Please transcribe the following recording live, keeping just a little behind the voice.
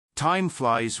Time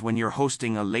flies when you're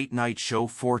hosting a late-night show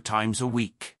 4 times a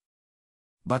week.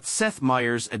 But Seth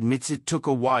Meyers admits it took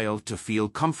a while to feel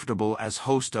comfortable as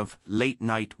host of Late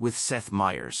Night with Seth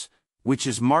Meyers, which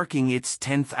is marking its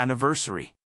 10th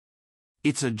anniversary.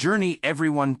 "It's a journey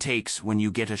everyone takes when you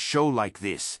get a show like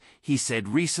this," he said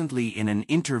recently in an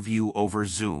interview over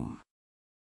Zoom.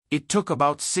 "It took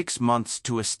about 6 months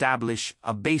to establish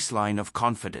a baseline of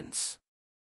confidence.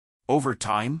 Over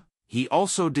time, he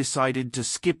also decided to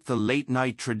skip the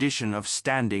late-night tradition of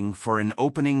standing for an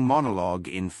opening monologue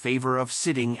in favor of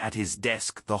sitting at his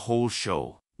desk the whole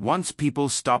show. Once people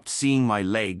stopped seeing my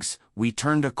legs, we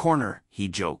turned a corner," he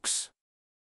jokes.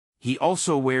 He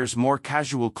also wears more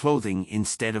casual clothing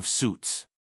instead of suits.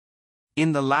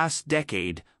 In the last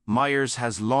decade, Meyers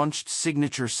has launched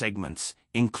signature segments,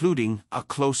 including A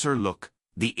Closer Look,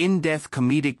 the in-depth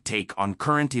comedic take on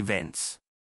current events.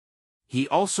 He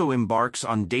also embarks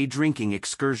on day-drinking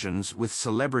excursions with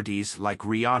celebrities like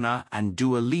Rihanna and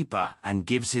Dua Lipa and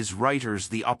gives his writers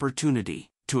the opportunity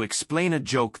to explain a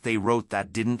joke they wrote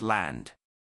that didn't land.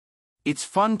 "It's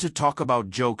fun to talk about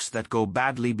jokes that go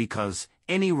badly because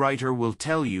any writer will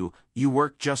tell you, you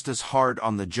work just as hard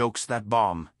on the jokes that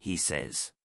bomb," he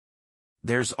says.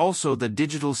 There's also the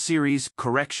digital series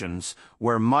Excursions,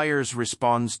 where Meyers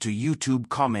responds to YouTube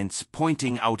comments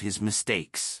pointing out his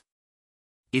mistakes.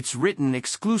 It's written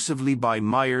exclusively by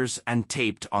Meyers and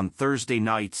taped on Thursday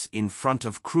nights in front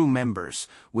of crew members,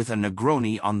 with a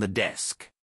Negroni on the desk.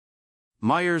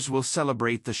 Meyers will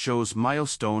celebrate the show's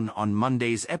milestone on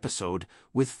Monday's episode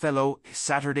with fellow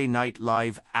Saturday Night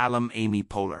Live alum Amy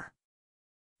Poehler.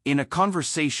 In a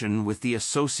conversation with the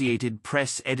Associated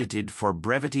Press edited for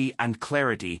brevity and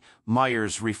clarity,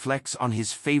 Meyers reflects on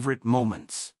his favorite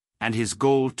moments and his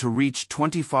goal to reach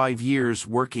 25 years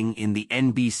working in the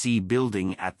NBC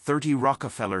building at 30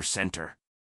 Rockefeller Center.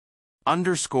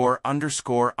 ____.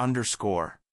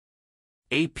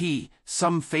 AP,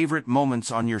 some favorite moments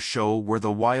on your show were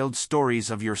the wild stories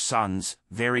of your sons'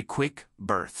 very quick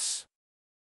births.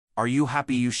 Are you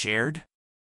happy you shared?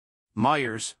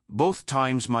 Meyers, both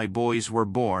times my boys were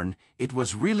born, it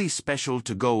was really special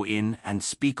to go in and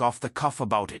speak off the cuff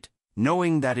about it,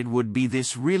 knowing that it would be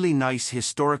this really nice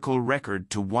historical record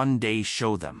to one day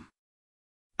show them.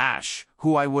 Ash,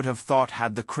 who I would have thought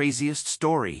had the craziest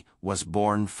story, was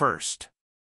born first.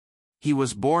 He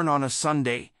was born on a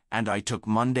Sunday, and I took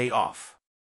Monday off.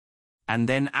 And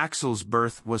then Axel's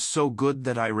birth was so good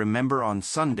that I remember on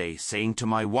Sunday saying to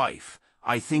my wife,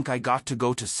 I think I got to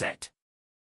go to set.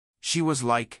 She was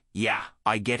like, yeah,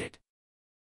 I get it.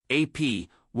 AP,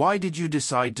 why did you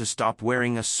decide to stop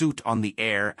wearing a suit on the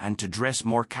air and to dress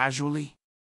more casually?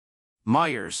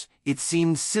 Meyers, it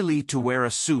seemed silly to wear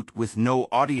a suit with no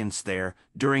audience there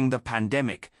during the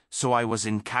pandemic, so I was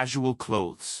in casual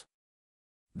clothes.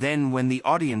 Then when the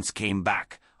audience came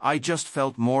back, I just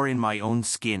felt more in my own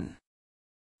skin.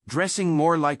 Dressing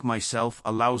more like myself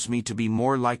allows me to be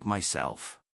more like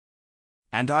myself.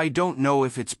 And I don't know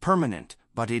if it's permanent,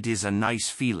 but it is a nice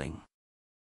feeling.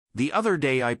 The other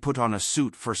day I put on a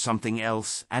suit for something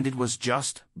else and it was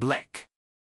just black.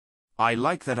 I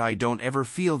like that I don't ever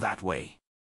feel that way.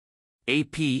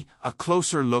 AP, a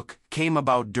closer look came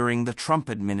about during the Trump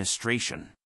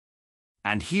administration.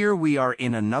 And here we are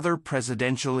in another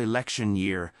presidential election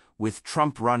year, with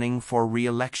Trump running for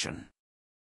re-election.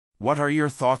 What are your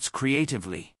thoughts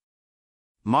creatively?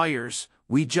 Meyers,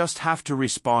 we just have to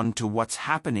respond to what's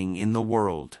happening in the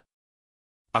world.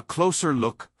 A closer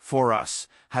look, for us,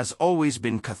 has always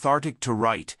been cathartic to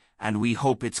write, and we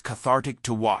hope it's cathartic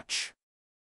to watch.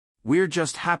 We're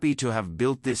just happy to have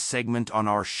built this segment on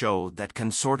our show that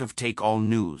can sort of take all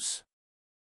news.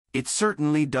 It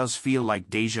certainly does feel like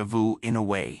déjà vu in a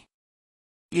way.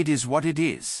 It is what it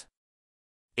is.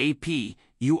 AP,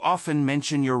 you often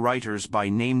mention your writers by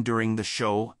name during the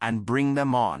show and bring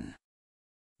them on.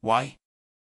 Why?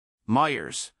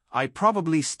 Meyers, I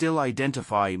probably still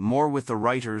identify more with the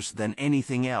writers than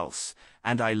anything else,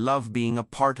 and I love being a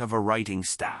part of a writing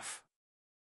staff.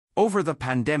 Over the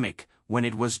pandemic, when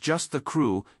it was just the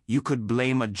crew, you could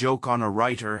blame a joke on a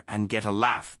writer and get a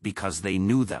laugh because they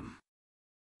knew them.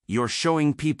 You're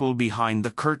showing people behind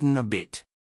the curtain a bit.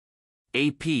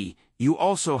 AP, you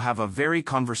also have a very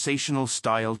conversational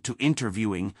style to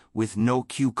interviewing with no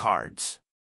cue cards.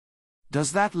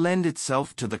 Does that lend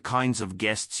itself to the kinds of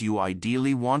guests you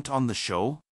ideally want on the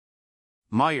show?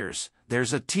 Meyers,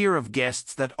 there's a tier of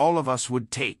guests that all of us would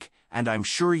take, and I'm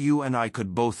sure you and I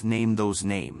could both name those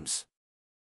names.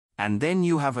 And then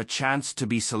you have a chance to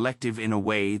be selective in a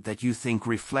way that you think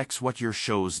reflects what your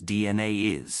show's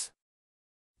DNA is.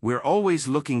 We're always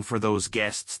looking for those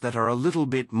guests that are a little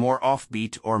bit more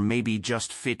offbeat or maybe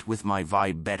just fit with my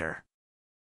vibe better.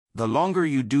 The longer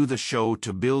you do the show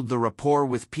to build the rapport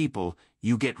with people,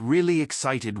 you get really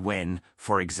excited when,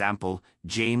 for example,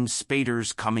 James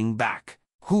Spader's coming back,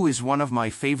 who is one of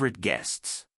my favorite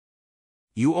guests.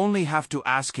 You only have to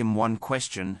ask him one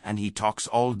question and he talks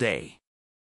all day.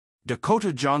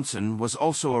 Dakota Johnson was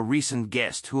also a recent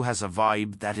guest who has a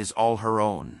vibe that is all her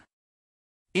own.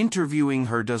 Interviewing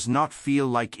her does not feel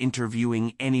like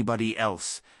interviewing anybody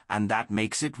else, and that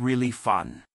makes it really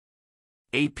fun.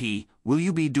 AP, will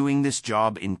you be doing this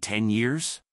job in 10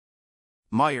 years?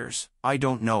 Meyers, I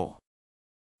don't know.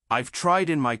 I've tried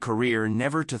in my career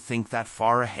never to think that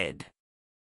far ahead.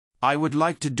 I would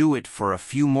like to do it for a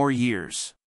few more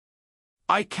years.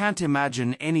 I can't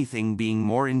imagine anything being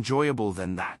more enjoyable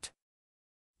than that.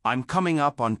 I'm coming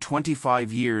up on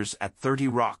 25 years at 30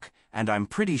 Rock, and I'm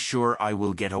pretty sure I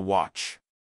will get a watch.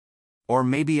 Or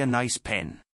maybe a nice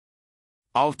pen.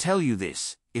 I'll tell you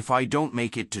this, if I don't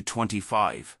make it to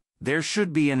 25, there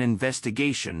should be an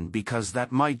investigation because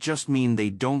that might just mean they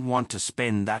don't want to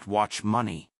spend that watch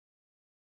money.